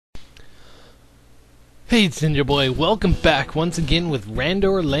Hey, it's Ninja Boy. Welcome back once again with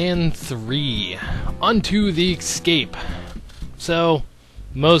Randor Land 3. Onto the escape. So,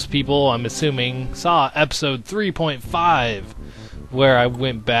 most people, I'm assuming, saw episode 3.5, where I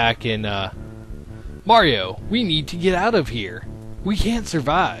went back and, Mario, we need to get out of here. We can't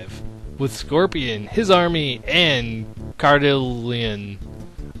survive. With Scorpion, his army, and Cardillion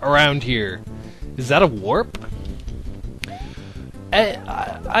around here. Is that a warp?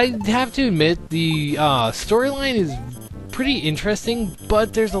 I have to admit, the storyline is pretty interesting,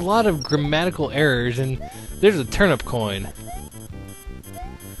 but there's a lot of grammatical errors, and there's a turnip coin.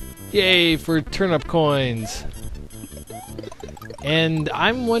 Yay for turnip coins! And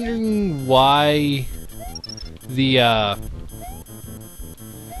I'm wondering why the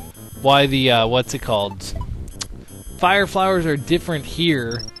what's it called? Fire flowers are different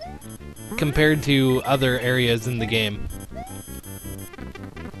here compared to other areas in the game.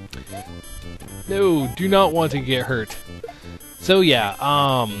 No, do not want to get hurt. So yeah,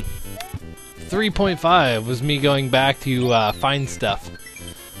 3.5 was me going back to find stuff.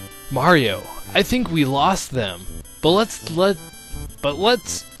 Mario, I think we lost them, but let's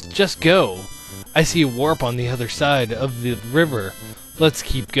just go. I see a warp on the other side of the river. Let's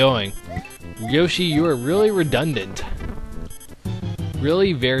keep going. Yoshi, you are really redundant.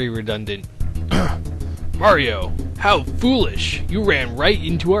 Really very redundant. Mario, how foolish! You ran right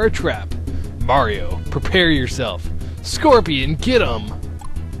into our trap. Mario, prepare yourself. Scorpion, get him!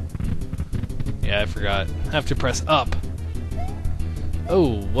 Yeah, I forgot. I have to press up.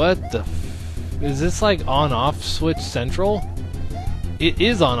 Oh, what the is this like on-off switch central? It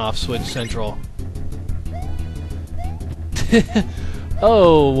is on-off switch central.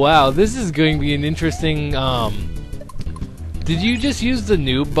 Oh, wow, this is going to be an interesting, did you just use the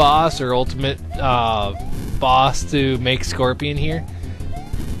noob boss or ultimate, boss to make Scorpion here?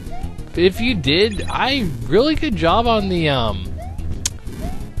 If you did, really good job on the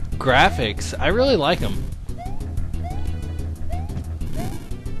graphics. I really like them.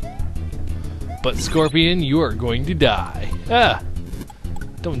 But Scorpion, you are going to die. Ah!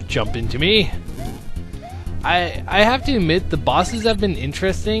 Don't jump into me. I have to admit, the bosses have been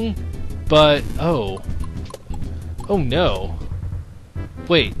interesting, but oh no.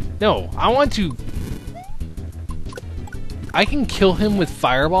 Wait, no. I can kill him with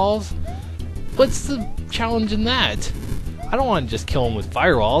fireballs? What's the challenge in that? I don't want to just kill him with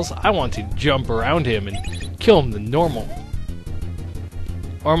fireballs. I want to jump around him and kill him the normal.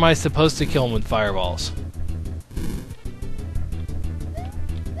 Or am I supposed to kill him with fireballs?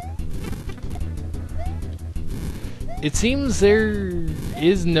 It seems there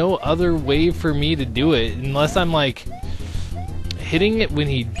is no other way for me to do it unless I'm like hitting it when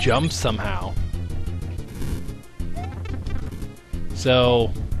he jumps somehow.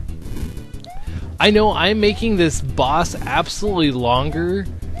 So I know I'm making this boss absolutely longer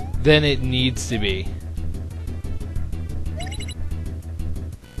than it needs to be.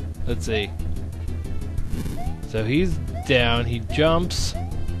 Let's see. So he's down, he jumps.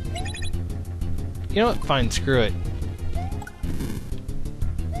 You know what? Fine, screw it.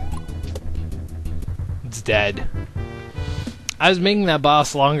 It's dead. I was making that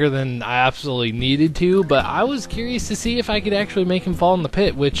boss longer than I absolutely needed to, but I was curious to see if I could actually make him fall in the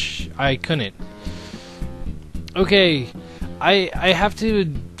pit, which I couldn't. Okay, I have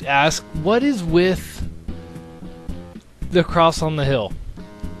to ask, what is with the cross on the hill?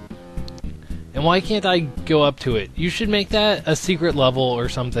 And why can't I go up to it? You should make that a secret level or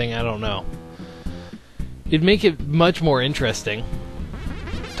something, I don't know. It'd make it much more interesting.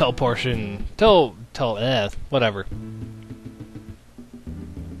 Teleportation, whatever.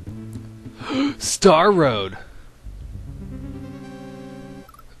 Star Road.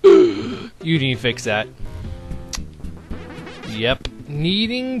 You need to fix that. Yep,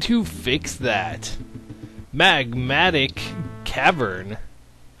 needing to fix that. Magmatic Cavern.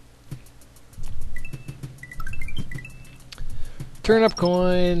 Turnip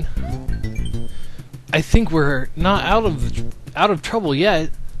coin. I think we're not out of trouble yet.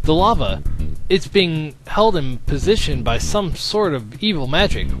 The lava. It's being held in position by some sort of evil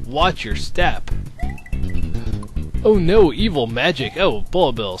magic. Watch your step. Oh no, evil magic. Oh,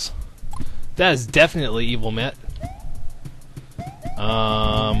 bullet bills. That is definitely evil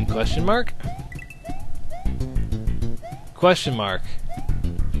question mark? Question mark.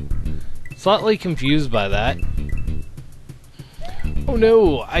 Slightly confused by that. Oh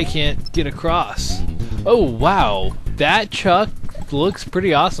no, I can't get across. Oh wow, that chuck looks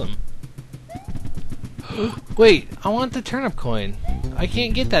pretty awesome. Wait, I want the turnip coin. I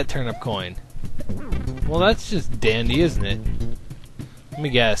can't get that turnip coin. Well, that's just dandy, isn't it? me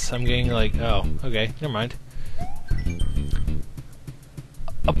guess. I'm getting like, oh, okay, never mind.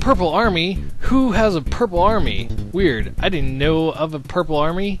 A purple army? Who has a purple army? Weird. I didn't know of a purple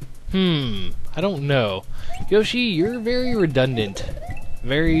army. I don't know. Yoshi, you're very redundant.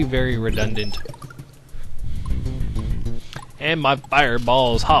 Very, very redundant. And my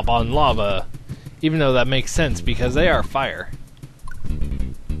fireballs hop on lava. Even though that makes sense because they are fire.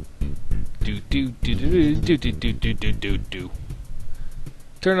 Do.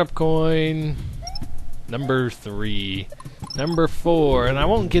 Turnip coin. Number 3. Number 4. And I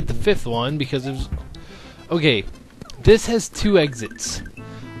won't get the 5th one because it was... Okay. This has 2 exits.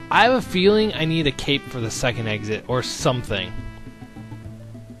 I have a feeling I need a cape for the 2nd exit or something.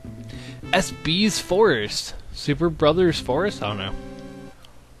 SB's Forest. Super Brothers Forest? I don't know.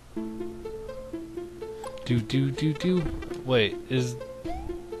 Do. Wait, is...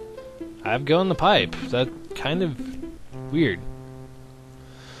 I've gone the pipe. That's kind of weird.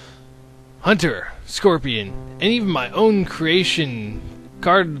 Hunter, Scorpion, and even my own creation,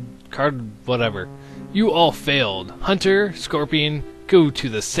 card, whatever. You all failed. Hunter, Scorpion, go to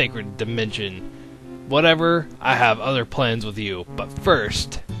the sacred dimension. Whatever, I have other plans with you. But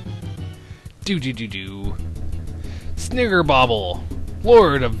first... Do. Sniggerbobble,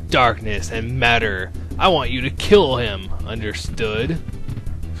 Lord of Darkness and Matter. I want you to kill him. Understood?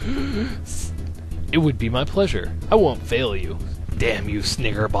 It would be my pleasure. I won't fail you. Damn you,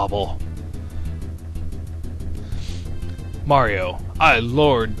 Sniggerbobble. Mario, I,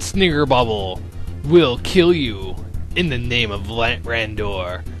 Lord Sniggerbobble, will kill you. In the name of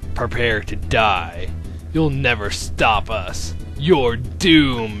Randor, prepare to die. You'll never stop us. You're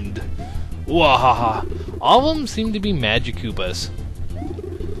doomed. Wahaha. All of them seem to be Magic Koopas.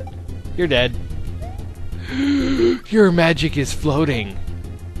 You're dead. Your magic is floating.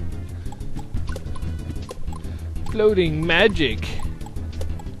 Floating magic.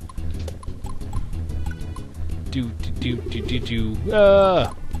 Do.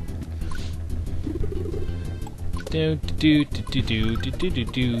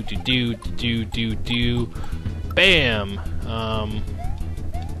 Bam.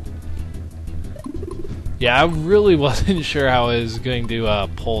 Yeah, I really wasn't sure how I was going to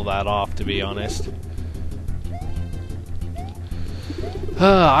pull that off, to be honest.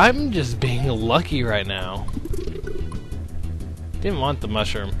 I'm just being lucky right now. Didn't want the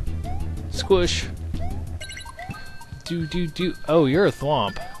mushroom. Squish. Do. Oh, you're a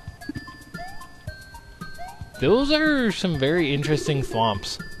thwomp. Those are some very interesting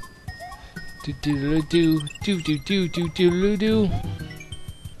thwomps. Do.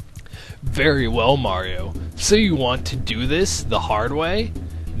 Very well, Mario. So you want to do this the hard way?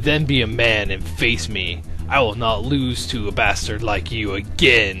 Then be a man and face me. I will not lose to a bastard like you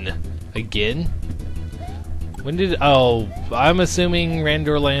again. Again? When did... Oh, I'm assuming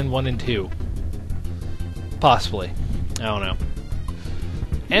Randor Land 1 and 2. Possibly. I don't know.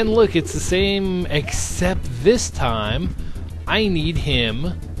 And look, it's the same, except this time, I need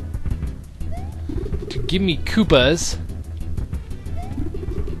him to give me Koopas.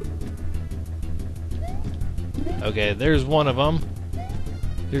 Okay, there's one of them.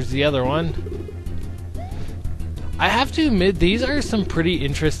 There's the other one. I have to admit, these are some pretty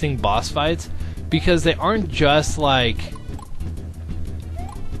interesting boss fights, because they aren't just like...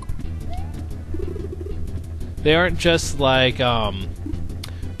 They aren't just like,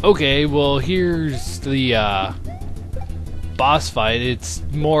 okay, well, here's the, boss fight. It's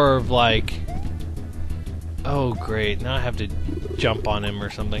more of like... Oh, great. Now I have to jump on him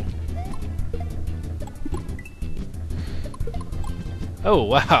or something. Oh,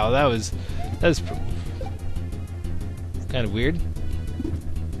 wow, that's kind of weird.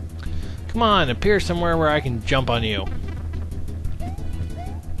 Come on, appear somewhere where I can jump on you.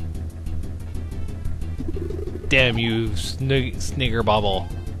 Damn you, Sniggerbobble.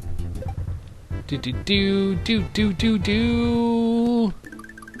 Do.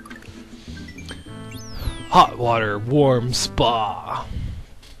 Hot water, warm spa.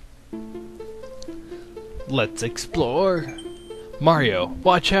 Let's explore. Mario,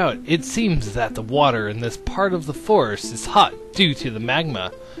 watch out! It seems that the water in this part of the forest is hot due to the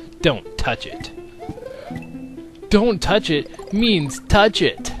magma. Don't touch it. Don't touch it means touch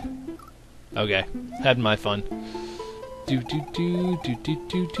it. Okay, had my fun. Do.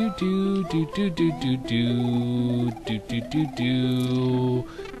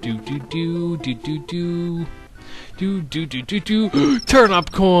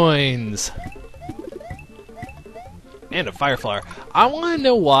 Turnip coins. And a fire flower. I want to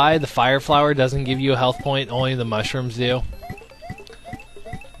know why the fire flower doesn't give you a health point, only the mushrooms do.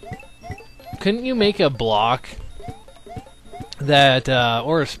 Couldn't you make a block that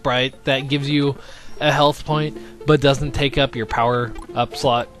or a sprite that gives you a health point but doesn't take up your power up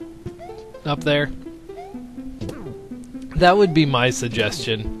slot up there. That would be my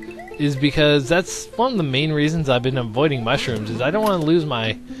suggestion, is because that's one of the main reasons I've been avoiding mushrooms, is I don't want to lose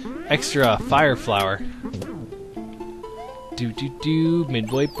my extra fire flower.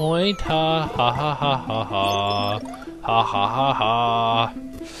 Midway point, ha ha ha ha ha ha, ha ha ha ha.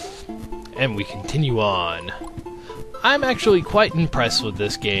 And we continue on. I'm actually quite impressed with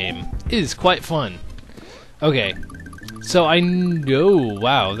this game. It is quite fun. Okay, so I know,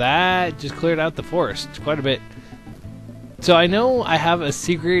 wow, that just cleared out the forest quite a bit. So I know I have a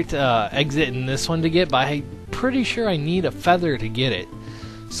secret exit in this one to get, but I'm pretty sure I need a feather to get it.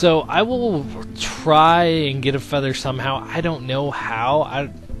 So I will try and get a feather somehow. I don't know how. I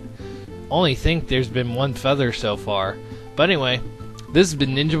only think there's been one feather so far. But anyway, this has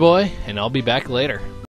been Ninja Boy, and I'll be back later.